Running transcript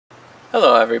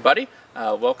Hello everybody,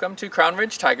 welcome to Crown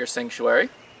Ridge Tiger Sanctuary.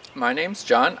 My name's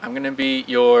John. I'm going to be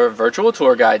your virtual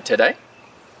tour guide today.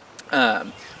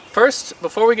 First,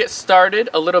 before we get started,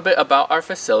 a little bit about our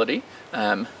facility.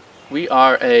 We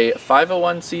are a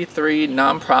 501c3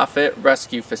 nonprofit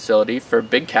rescue facility for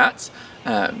big cats,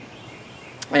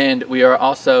 and we are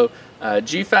also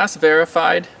GFAS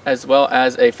verified, as well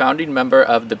as a founding member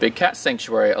of the Big Cat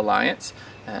Sanctuary Alliance.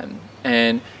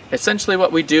 And essentially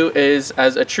what we do is,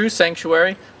 as a true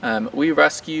sanctuary, we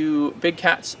rescue big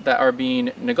cats that are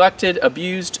being neglected,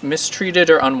 abused, mistreated,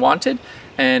 or unwanted,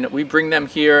 and we bring them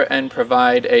here and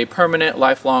provide a permanent,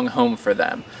 lifelong home for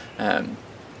them.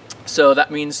 So that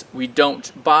means we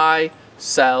don't buy,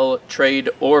 sell, trade,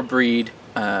 or breed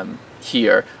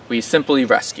here. We simply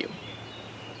rescue.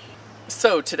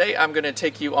 So today I'm going to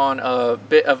take you on a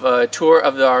bit of a tour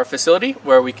of our facility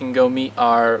where we can go meet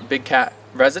our big cat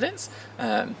residents.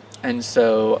 And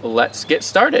so let's get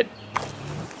started.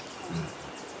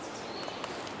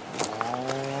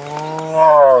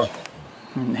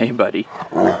 Hey buddy.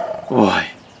 Boy.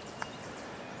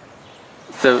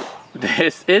 So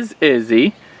this is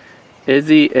Izzy.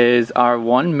 Izzy is our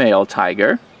one male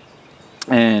tiger,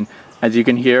 and as you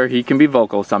can hear, he can be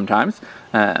vocal sometimes.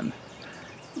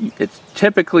 It's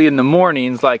typically in the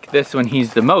mornings like this when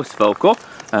he's the most vocal,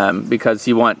 because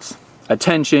he wants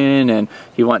attention and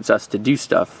he wants us to do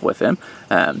stuff with him.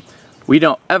 We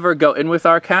don't ever go in with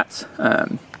our cats.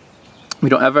 We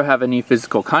don't ever have any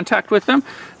physical contact with them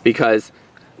because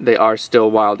they are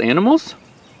still wild animals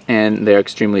and they're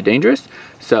extremely dangerous.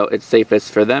 So it's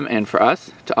safest for them and for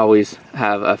us to always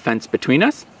have a fence between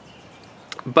us.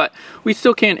 But we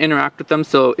still can't interact with them.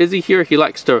 So Izzy here, he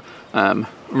likes to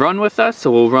run with us. So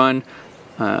we'll run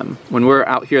when we're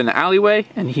out here in the alleyway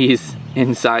and he's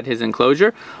inside his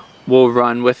enclosure. We'll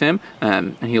run with him,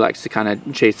 and he likes to kind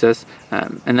of chase us,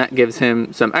 and that gives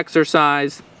him some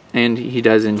exercise, and he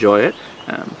does enjoy it.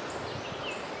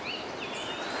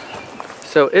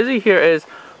 So Izzy here is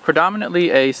predominantly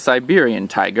a Siberian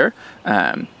tiger,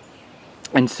 and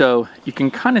so you can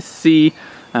kind of see,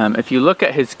 if you look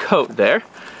at his coat there,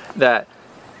 that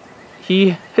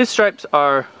his stripes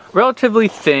are relatively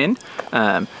thin.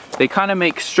 They kind of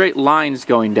make straight lines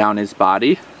going down his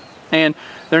body, and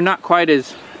they're not quite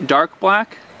as dark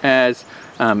black as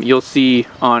you'll see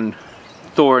on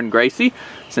Thor and Gracie,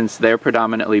 since they're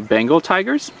predominantly Bengal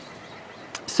tigers.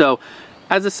 So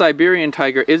as a Siberian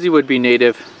tiger, Izzy would be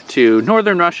native to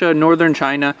northern Russia, northern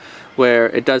China, where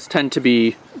it does tend to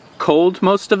be cold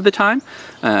most of the time.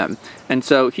 And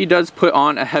so he does put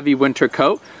on a heavy winter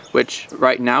coat, which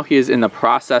right now he is in the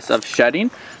process of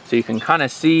shedding. So you can kind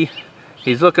of see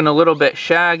he's looking a little bit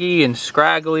shaggy and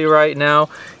scraggly right now.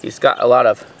 He's got a lot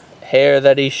of hair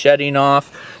that he's shedding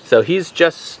off. So he's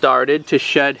just started to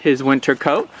shed his winter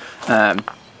coat.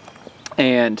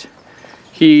 And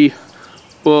he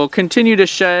will continue to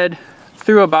shed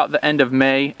through about the end of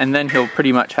May, and then he'll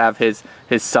pretty much have his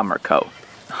summer coat.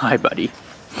 Hi buddy.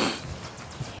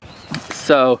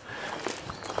 So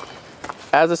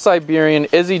as a Siberian,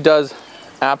 Izzy does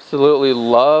absolutely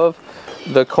love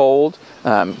the cold.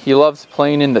 He loves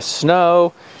playing in the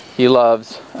snow. He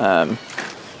loves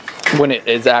when it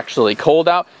is actually cold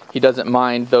out. He doesn't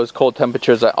mind those cold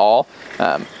temperatures at all.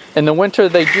 In the winter,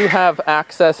 they do have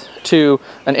access to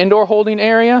an indoor holding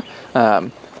area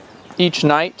each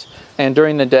night and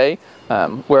during the day,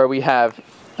 where we have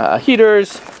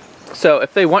heaters. So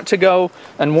if they want to go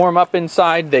and warm up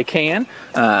inside, they can.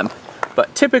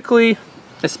 But typically,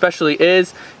 especially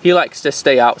he likes to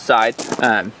stay outside.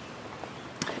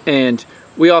 And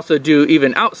we also do,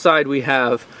 even outside, we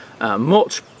have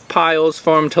mulch piles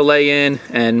for him to lay in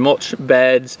and mulch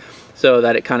beds so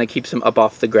that it kind of keeps him up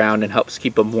off the ground and helps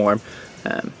keep him warm.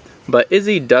 But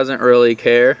Izzy doesn't really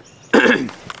care.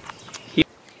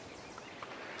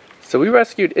 So we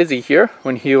rescued Izzy here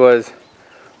when he was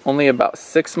only about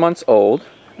 6 months old.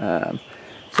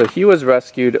 So he was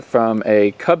rescued from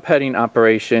a cub petting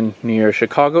operation near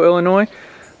Chicago, Illinois,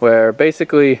 where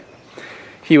basically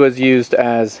he was used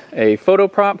as a photo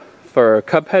prop for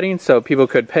cub petting, so people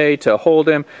could pay to hold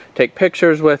him, take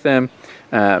pictures with him.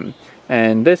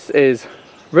 And this is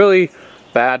really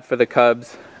bad for the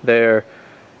cubs. They're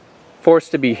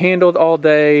forced to be handled all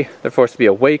day. They're forced to be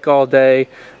awake all day.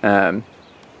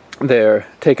 They're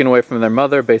taken away from their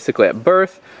mother basically at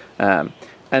birth. And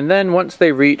then once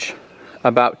they reach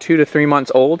about 2 to 3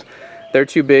 months old, they're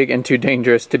too big and too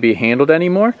dangerous to be handled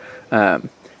anymore.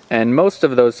 And most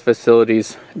of those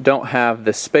facilities don't have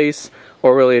the space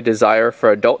or really a desire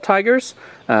for adult tigers.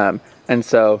 And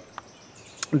so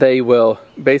they will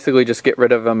basically just get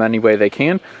rid of them any way they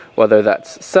can, whether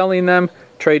that's selling them,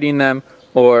 trading them,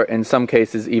 or in some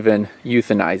cases even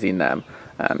euthanizing them.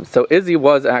 So Izzy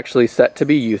was actually set to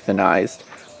be euthanized,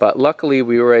 but luckily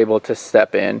we were able to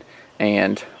step in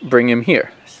and bring him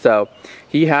here. So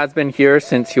he has been here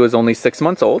since he was only 6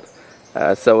 months old.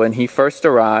 So when he first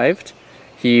arrived,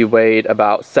 he weighed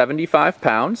about 75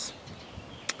 pounds,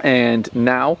 and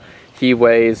now he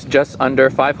weighs just under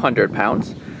 500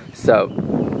 pounds. So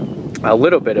a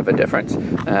little bit of a difference.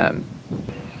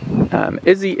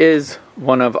 Izzy is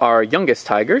one of our youngest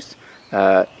tigers.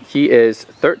 He is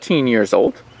 13 years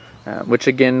old, which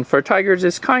again for tigers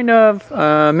is kind of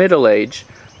middle age.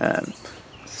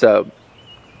 So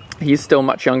he's still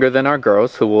much younger than our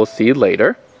girls, who we'll see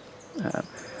later.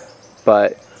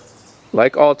 But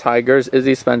like all tigers,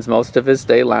 Izzy spends most of his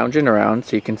day lounging around.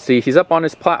 So you can see he's up on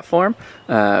his platform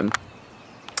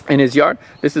in his yard.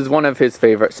 This is one of his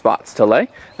favorite spots to lay.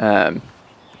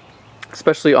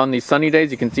 Especially on these sunny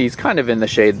days. You can see he's kind of in the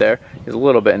shade there. He's a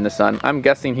little bit in the sun. I'm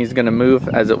guessing he's going to move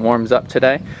as it warms up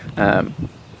today.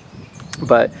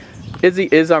 But Izzy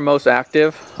is our most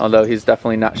active, although he's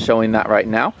definitely not showing that right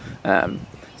now.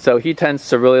 So he tends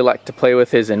to really like to play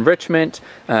with his enrichment.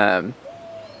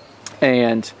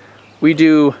 And we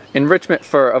do enrichment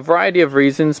for a variety of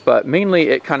reasons, but mainly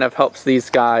it kind of helps these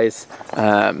guys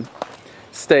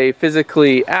stay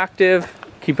physically active,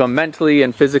 keep them mentally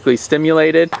and physically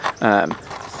stimulated,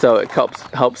 so it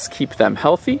helps keep them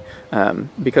healthy,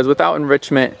 because without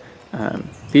enrichment,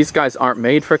 these guys aren't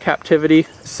made for captivity,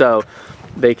 so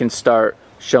they can start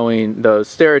showing those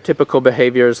stereotypical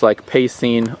behaviors like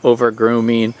pacing, over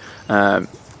grooming,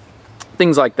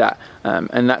 things like that,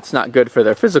 and that's not good for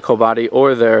their physical body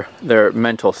or their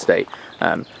mental state.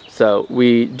 So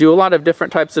we do a lot of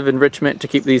different types of enrichment to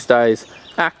keep these guys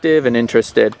active and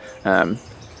interested.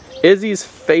 Izzy's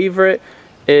favorite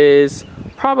is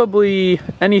probably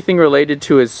anything related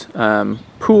to his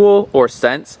pool or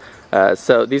scents.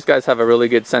 So these guys have a really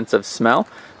good sense of smell.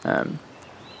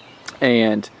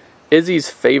 And Izzy's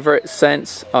favorite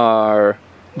scents are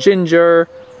ginger,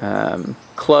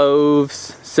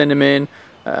 cloves, cinnamon,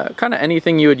 kind of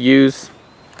anything you would use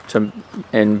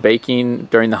in baking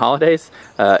during the holidays.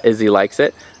 Izzy likes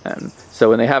it. So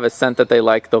when they have a scent that they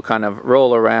like, they'll kind of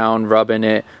roll around, rub in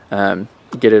it,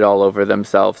 get it all over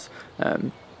themselves.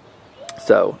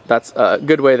 So that's a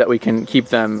good way that we can keep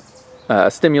them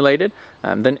stimulated.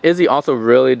 Then Izzy also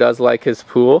really does like his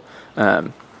pool.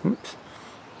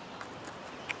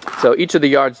 So each of the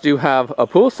yards do have a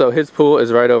pool, so his pool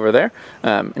is right over there.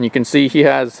 And you can see he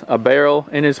has a barrel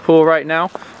in his pool right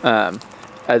now,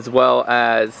 as well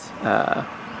as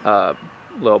a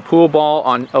little pool ball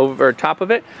on over top of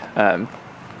it.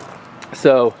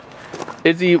 So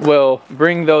Izzy will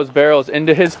bring those barrels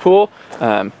into his pool.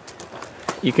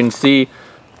 You can see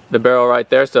the barrel right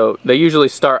there. So they usually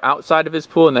start outside of his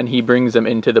pool and then he brings them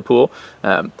into the pool.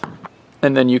 And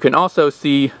then you can also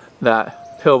see that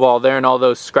pill ball there and all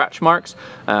those scratch marks.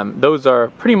 Those are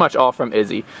pretty much all from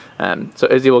Izzy. So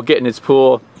Izzy will get in his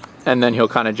pool and then he'll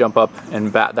kind of jump up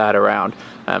and bat that around.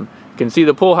 You can see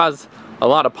the pool has a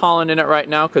lot of pollen in it right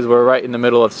now because we're right in the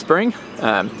middle of spring.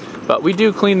 But we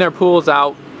do clean their pools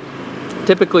out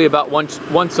typically about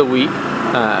once a week.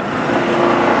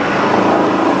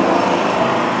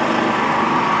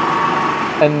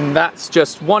 And that's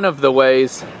just one of the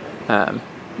ways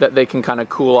that they can kind of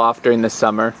cool off during the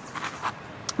summer.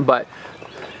 But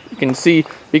you can see,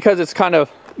 because it's kind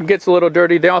of gets a little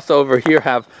dirty, they also over here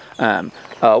have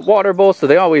a water bowl, so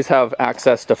they always have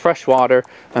access to fresh water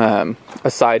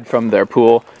aside from their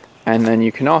pool. And then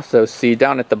you can also see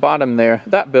down at the bottom there,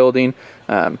 that building,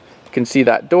 you can see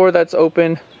that door that's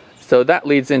open, so that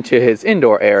leads into his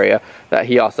indoor area that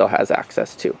he also has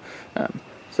access to.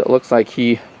 So it looks like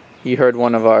he heard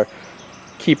one of our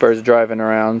keepers driving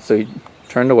around, so he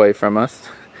turned away from us.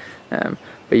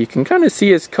 But you can kind of see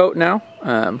his coat now.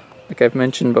 Like I've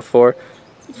mentioned before,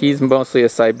 he's mostly a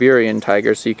Siberian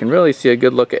tiger, so you can really see a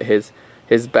good look at his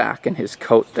back and his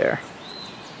coat there.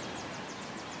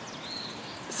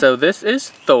 So this is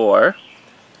Thor.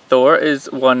 Thor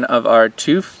is one of our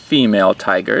 2 female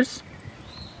tigers.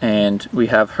 And we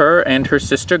have her and her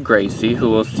sister Gracie, who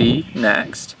we'll see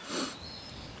next.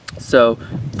 So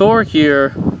Thor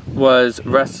here was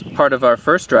part of our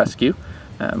first rescue.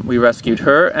 We rescued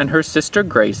her and her sister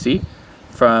Gracie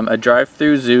from a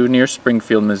drive-through zoo near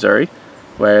Springfield, Missouri,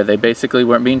 where they basically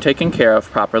weren't being taken care of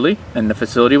properly and the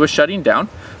facility was shutting down.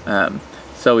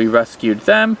 So we rescued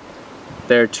them,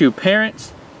 their 2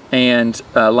 parents, and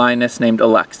a lioness named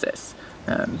Alexis.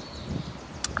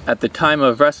 At the time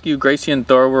of rescue, Gracie and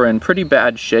Thor were in pretty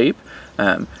bad shape.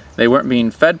 They weren't being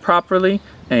fed properly,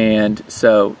 and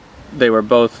so they were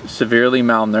both severely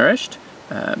malnourished.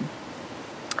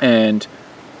 And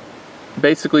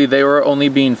basically they were only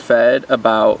being fed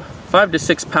about 5 to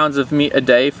 6 pounds of meat a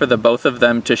day for the both of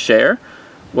them to share,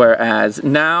 whereas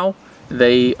now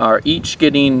they are each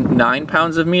getting 9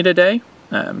 pounds of meat a day,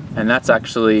 and that's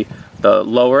actually the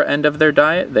lower end of their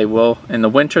diet. They will, in the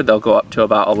winter, they'll go up to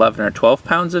about 11 or 12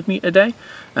 pounds of meat a day.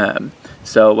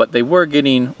 So what they were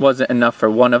getting wasn't enough for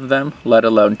one of them, let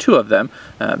alone two of them,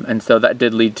 and so that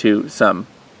did lead to some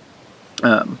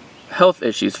health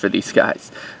issues for these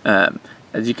guys.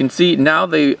 As you can see now,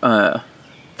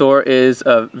 Thor is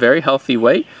a very healthy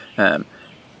weight,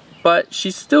 but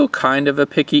she's still kind of a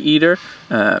picky eater.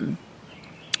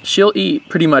 She'll eat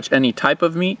pretty much any type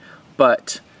of meat,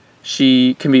 but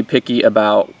she can be picky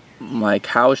about like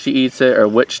how she eats it or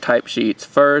which type she eats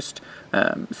first.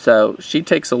 So she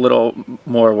takes a little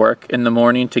more work in the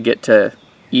morning to get to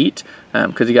eat,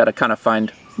 because you got to kind of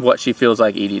find what she feels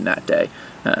like eating that day.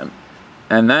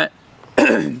 And that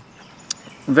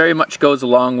very much goes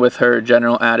along with her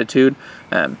general attitude.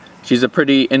 She's a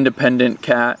pretty independent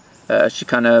cat. She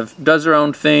kind of does her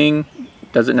own thing,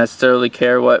 doesn't necessarily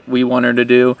care what we want her to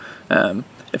do.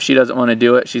 If she doesn't want to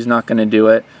do it, she's not going to do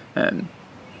it.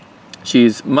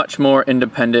 She's much more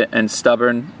independent and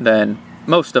stubborn than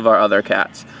most of our other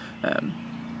cats.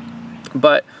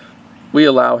 But we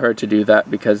allow her to do that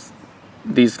because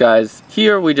these guys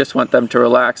here, we just want them to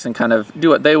relax and kind of do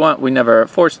what they want. We never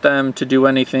force them to do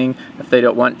anything if they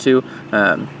don't want to.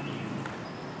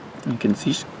 You can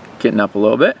see she's getting up a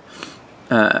little bit.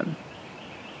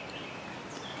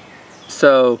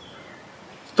 So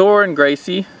Thor and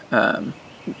Gracie,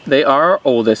 they are our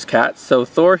oldest cats. So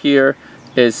Thor here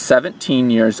is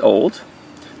 17 years old,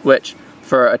 which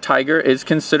for a tiger is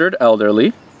considered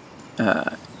elderly.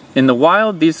 In the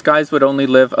wild, these guys would only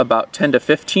live about 10 to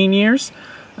 15 years,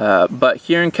 but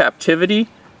here in captivity,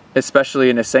 especially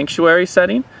in a sanctuary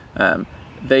setting,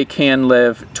 they can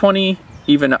live 20,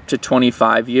 even up to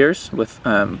 25 years, with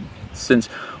since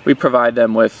we provide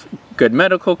them with good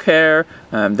medical care.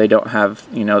 They don't have,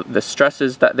 you know, the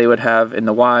stresses that they would have in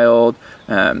the wild,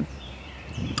 and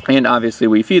obviously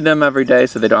we feed them every day,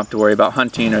 so they don't have to worry about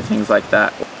hunting or things like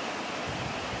that.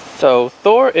 So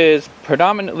Thor is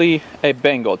predominantly a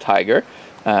Bengal tiger,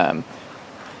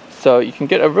 so you can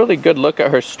get a really good look at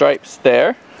her stripes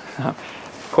there.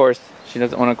 Of course, she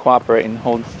doesn't want to cooperate and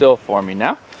hold still for me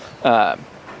now.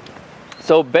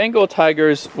 So Bengal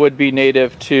tigers would be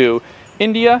native to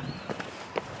India,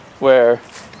 where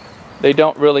they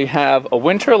don't really have a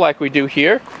winter like we do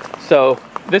here. So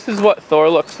this is what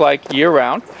Thor looks like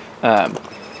year-round.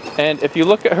 And if you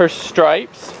look at her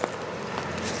stripes,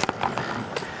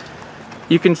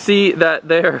 you can see that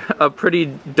they're a pretty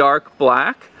dark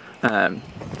black. And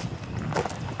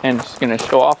just going to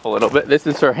show off a little bit. This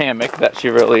is her hammock that she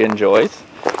really enjoys.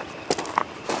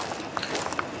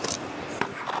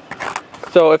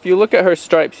 So if you look at her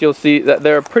stripes, you'll see that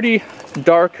they're pretty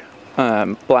dark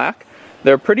black.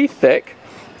 They're pretty thick,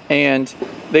 and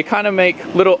they kind of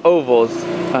make little ovals,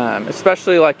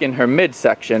 especially like in her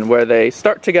midsection, where they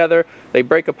start together, they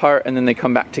break apart, and then they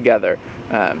come back together.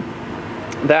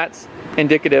 That's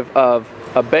indicative of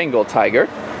a Bengal tiger,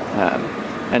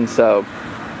 and so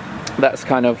that's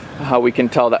kind of how we can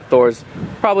tell that Thor's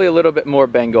probably a little bit more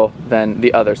Bengal than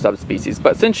the other subspecies.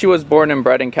 But since she was born and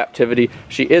bred in captivity,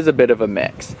 she is a bit of a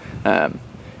mix.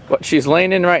 What she's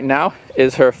laying in right now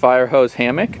is her fire hose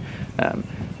hammock.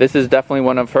 This is definitely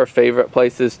one of her favorite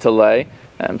places to lay.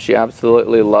 She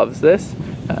absolutely loves this.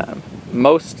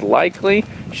 Most likely,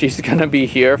 she's going to be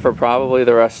here for probably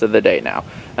the rest of the day now.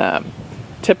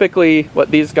 Typically, what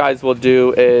these guys will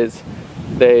do is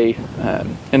they,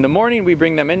 in the morning, we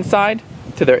bring them inside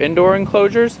to their indoor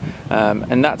enclosures,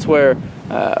 and that's where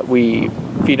we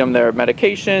feed them their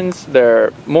medications,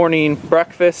 their morning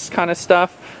breakfast kind of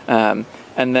stuff,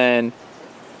 and then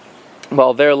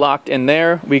while they're locked in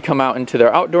there, we come out into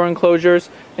their outdoor enclosures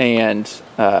and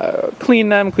clean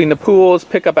them, clean the pools,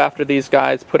 pick up after these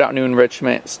guys, put out new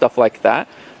enrichment, stuff like that.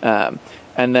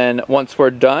 And then once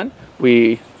we're done,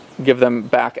 we give them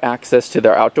back access to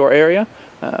their outdoor area.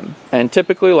 And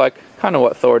typically, like kind of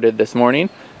what Thor did this morning,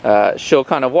 she'll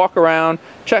kind of walk around,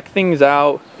 check things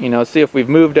out, you know, see if we've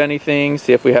moved anything,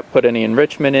 see if we have put any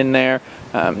enrichment in there,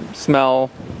 smell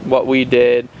what we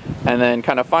did, and then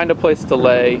kind of find a place to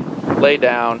lay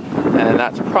down, and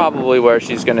that's probably where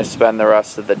she's going to spend the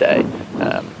rest of the day.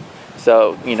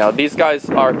 So, you know, these guys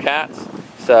are cats,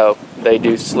 so they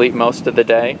do sleep most of the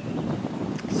day.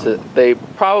 So they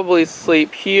probably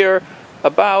sleep here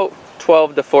about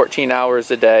 12 to 14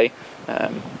 hours a day.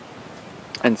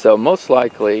 And so most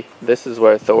likely, this is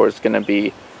where Thor's going to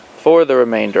be for the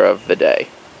remainder of the day.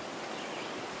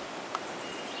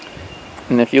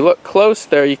 And if you look close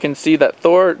there, you can see that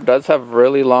Thor does have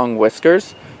really long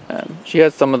whiskers. She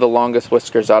has some of the longest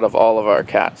whiskers out of all of our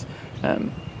cats.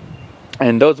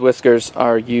 And those whiskers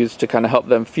are used to kind of help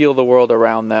them feel the world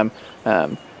around them,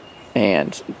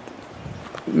 and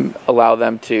allow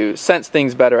them to sense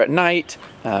things better at night,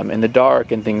 in the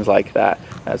dark, and things like that.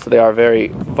 So they are very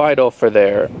vital for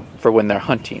when they're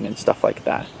hunting and stuff like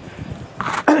that.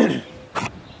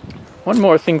 One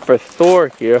more thing for Thor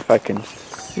here, if I can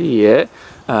see it.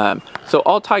 So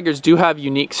all tigers do have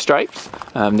unique stripes.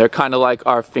 They're kind of like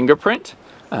our fingerprint.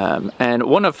 And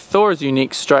one of Thor's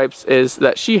unique stripes is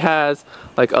that she has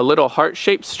like a little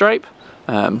heart-shaped stripe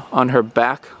on her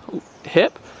back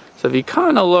hip. So if you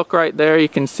kind of look right there, you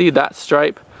can see that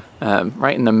stripe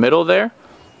right in the middle there.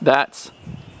 That's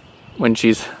when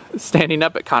she's standing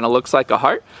up, it kind of looks like a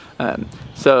heart.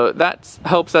 So that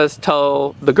helps us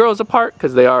tell the girls apart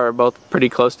because they are both pretty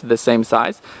close to the same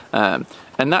size.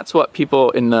 And that's what people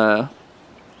in the,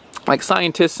 like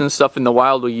scientists and stuff in the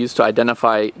wild, will use to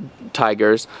identify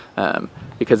tigers,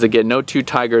 because again, no two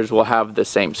tigers will have the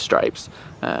same stripes.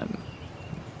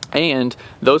 And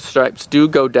those stripes do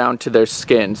go down to their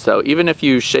skin, so even if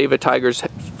you shave a tiger's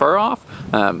fur off,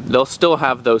 they'll still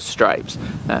have those stripes.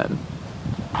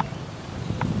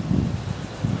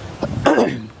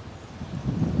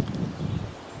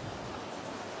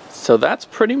 So that's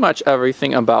pretty much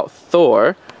everything about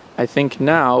Thor. I think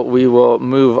now we will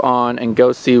move on and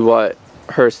go see what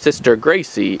her sister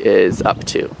Gracie is up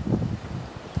to.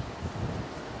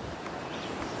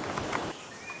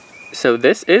 So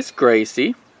this is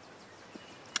Gracie.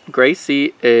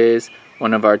 Gracie is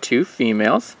one of our two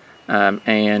females,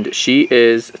 and she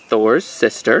is Thor's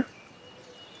sister.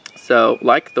 So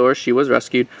like Thor, she was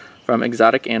rescued from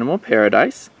Exotic Animal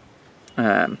Paradise,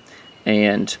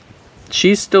 and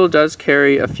she still does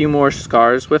carry a few more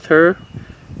scars with her,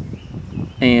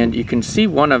 and you can see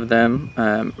one of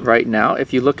them right now.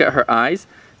 If you look at her eyes,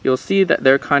 you'll see that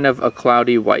they're kind of a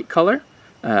cloudy white color.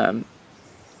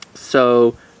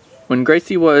 So when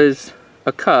Gracie was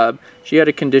a cub, she had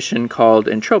a condition called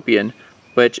entropion,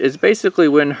 which is basically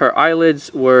when her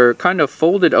eyelids were kind of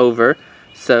folded over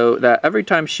so that every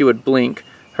time she would blink,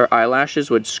 her eyelashes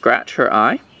would scratch her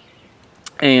eye.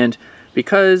 And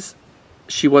because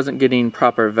she wasn't getting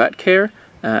proper vet care,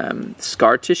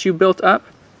 scar tissue built up.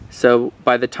 So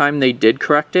by the time they did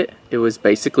correct it, it was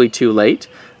basically too late.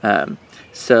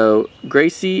 So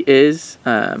Gracie is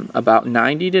about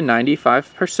 90 to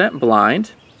 95%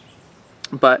 blind,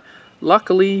 but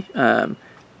luckily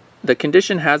the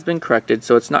condition has been corrected,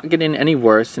 so it's not getting any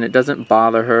worse, and it doesn't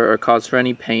bother her or cause her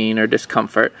any pain or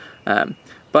discomfort.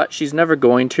 But she's never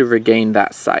going to regain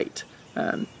that sight.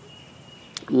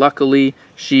 Luckily,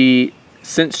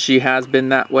 since she has been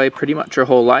that way pretty much her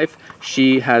whole life,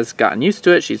 she has gotten used to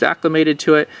it, she's acclimated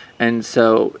to it, and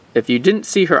so if you didn't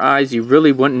see her eyes, you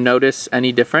really wouldn't notice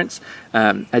any difference.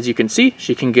 As you can see,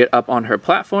 she can get up on her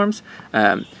platforms.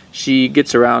 She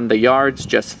gets around the yards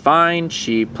just fine.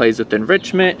 She plays with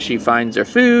enrichment. She finds her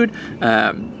food.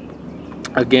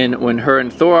 Again, when her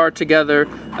and Thor are together,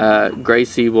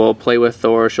 Gracie will play with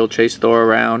Thor. She'll chase Thor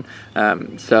around.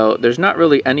 So there's not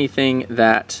really anything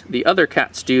that the other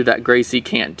cats do that Gracie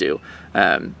can't do.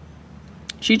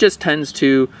 She just tends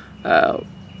to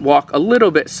walk a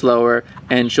little bit slower,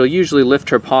 and she'll usually lift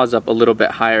her paws up a little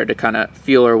bit higher to kind of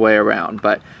feel her way around.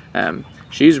 But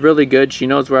she's really good. She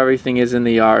knows where everything is in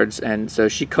the yards, and so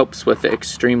she copes with it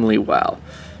extremely well.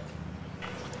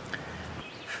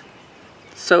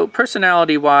 So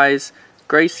personality-wise,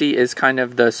 Gracie is kind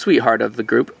of the sweetheart of the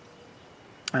group.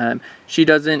 She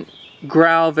doesn't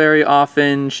growl very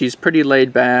often. She's pretty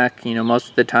laid back. You know, most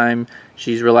of the time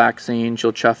she's relaxing.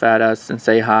 She'll chuff at us and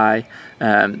say hi.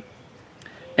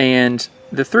 And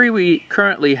the three we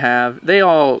currently have, they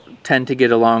all tend to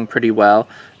get along pretty well.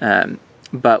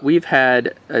 But we've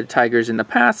had tigers in the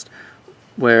past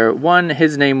where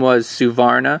his name was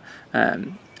Suvarna,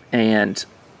 and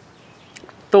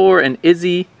Thor and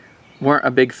Izzy weren't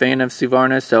a big fan of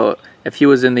Suvarna, so if he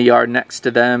was in the yard next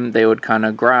to them, they would kind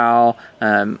of growl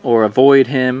or avoid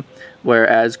him,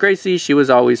 whereas Gracie, she was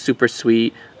always super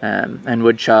sweet and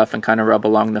would chuff and kind of rub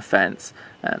along the fence.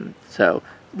 So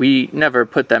we never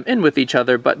put them in with each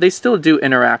other, but they still do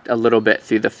interact a little bit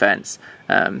through the fence.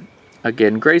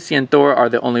 Again, Gracie and Thor are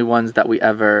the only ones that we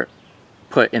ever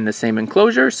put in the same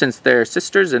enclosure, since they're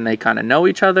sisters and they kind of know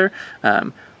each other,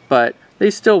 but they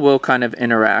still will kind of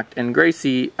interact. And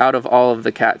Gracie, out of all of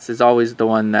the cats, is always the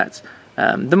one that's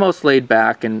the most laid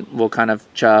back and will kind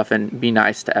of chuff and be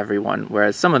nice to everyone,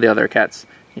 whereas some of the other cats,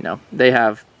 you know, they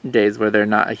have days where they're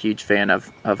not a huge fan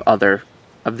of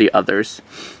the others.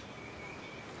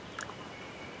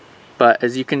 but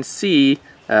as you can see,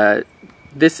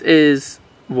 this is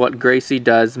what Gracie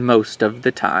does most of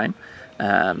the time.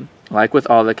 Like with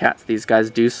all the cats, these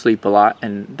guys do sleep a lot,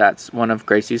 and that's one of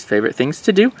Gracie's favorite things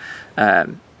to do.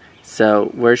 So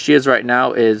where she is right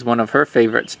now is one of her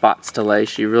favorite spots to lay.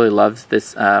 She really loves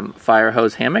this fire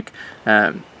hose hammock.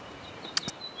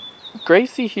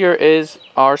 Gracie here is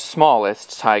our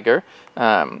smallest tiger.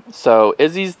 So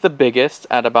Izzy's the biggest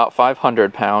at about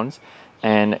 500 pounds,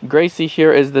 and Gracie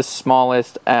here is the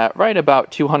smallest at right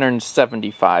about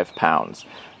 275 pounds.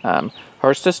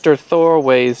 Her sister Thor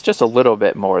weighs just a little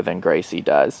bit more than Gracie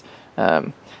does.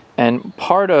 And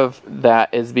part of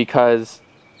that is because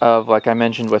of, like I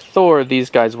mentioned with Thor,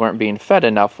 these guys weren't being fed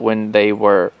enough when they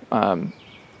were,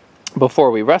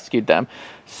 before we rescued them.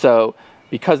 So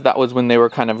because that was when they were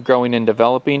kind of growing and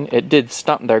developing, it did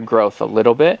stunt their growth a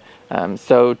little bit.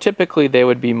 So typically they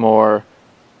would be more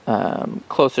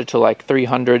closer to like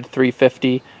 300,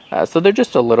 350. So they're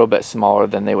just a little bit smaller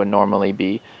than they would normally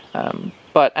be.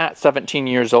 But at 17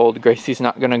 years old, Gracie's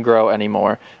not going to grow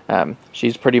anymore.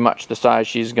 She's pretty much the size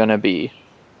she's going to be.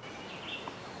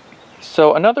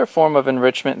 So another form of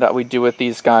enrichment that we do with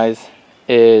these guys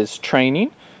is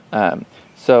training.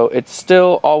 So it's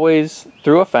still always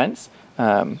through a fence,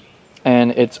 and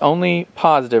it's only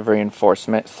positive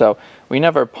reinforcement. So we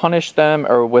never punish them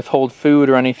or withhold food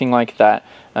or anything like that.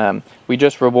 We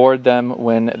just reward them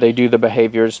when they do the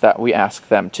behaviors that we ask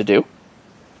them to do.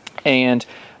 And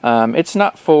it's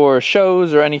not for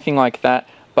shows or anything like that,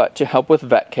 but to help with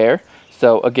vet care.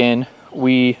 So again,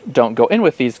 we don't go in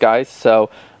with these guys. So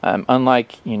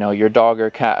unlike, you know, your dog or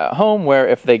cat at home, where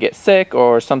if they get sick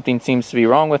or something seems to be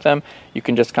wrong with them, you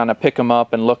can just kind of pick them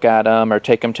up and look at them or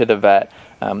take them to the vet.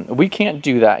 We can't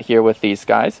do that here with these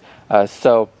guys.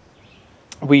 So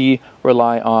we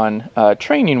rely on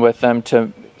training with them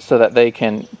so that they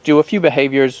can do a few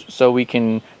behaviors so we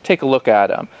can take a look at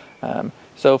them.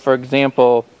 So for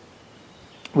example,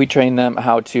 we train them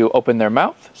how to open their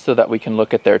mouth so that we can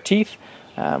look at their teeth.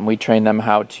 We train them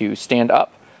how to stand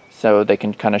up so they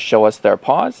can kind of show us their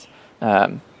paws.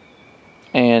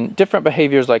 And different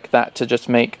behaviors like that to just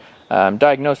make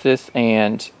diagnosis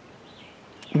and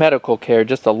medical care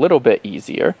just a little bit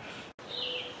easier.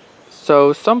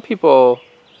 So some people,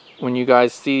 when you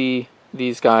guys see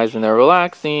these guys and they're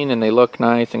relaxing and they look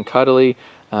nice and cuddly,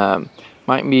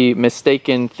 might be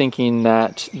mistaken thinking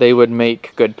that they would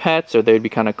make good pets or they'd be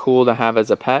kind of cool to have as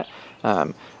a pet.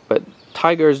 But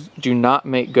tigers do not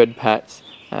make good pets.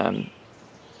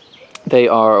 They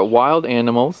are wild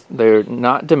animals. They're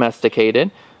not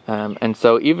domesticated. And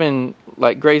so even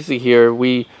like Gracie here,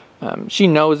 she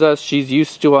knows us, she's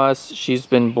used to us, she's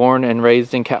been born and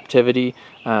raised in captivity,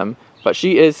 but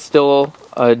she is still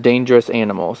a dangerous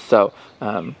animal. So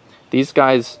these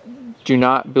guys do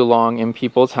not belong in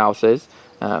people's houses.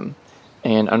 And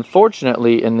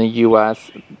unfortunately in the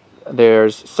US,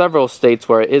 there's several states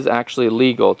where it is actually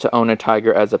legal to own a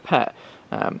tiger as a pet.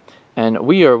 And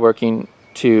we are working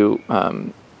to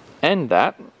end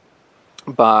that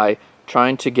by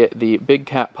trying to get the Big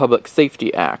Cat Public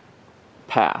Safety Act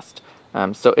passed.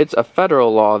 So it's a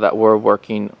federal law that we're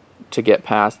working to get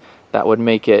passed that would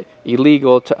make it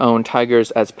illegal to own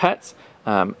tigers as pets,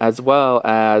 as well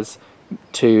as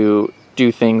to do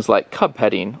things like cub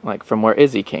petting, like from where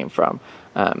Izzy came from.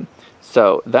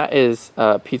 So that is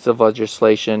a piece of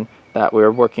legislation that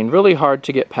we're working really hard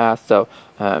to get passed. So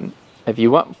if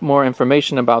you want more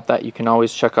information about that, you can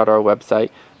always check out our website.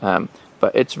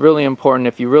 But it's really important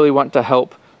if you really want to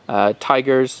help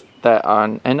tigers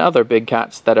and other big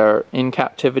cats that are in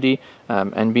captivity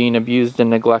and being abused and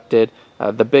neglected.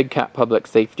 The Big Cat Public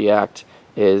Safety Act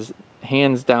is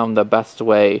hands down the best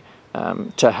way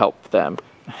to help them.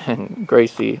 And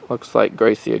Gracie, looks like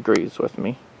Gracie agrees with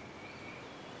me.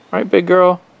 Right, big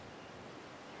girl?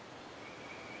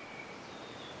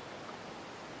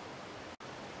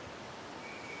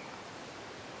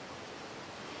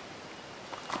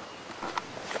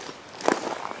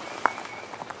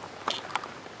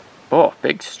 Oh,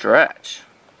 big stretch.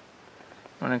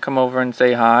 Want to come over and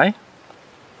say hi?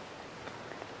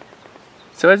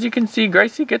 So as you can see,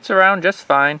 Gracie gets around just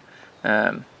fine.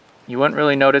 You wouldn't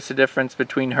really notice a difference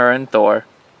between her and Thor.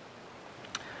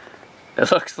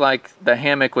 It looks like the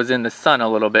hammock was in the sun a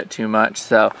little bit too much,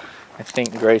 so I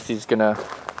think Gracie's gonna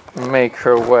make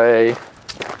her way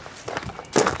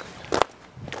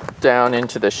down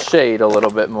into the shade a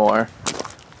little bit more.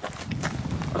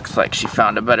 Looks like she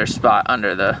found a better spot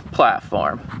under the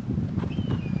platform.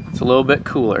 It's a little bit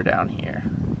cooler down here.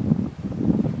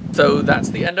 So that's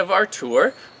the end of our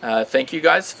tour. Thank you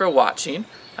guys for watching.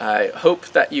 I hope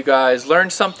that you guys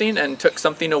learned something and took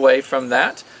something away from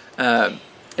that.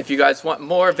 If you guys want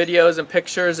more videos and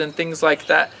pictures and things like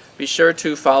that, be sure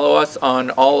to follow us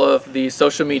on all of the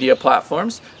social media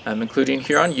platforms, including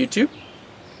here on YouTube.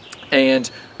 And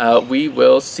we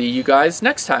will see you guys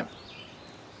next time.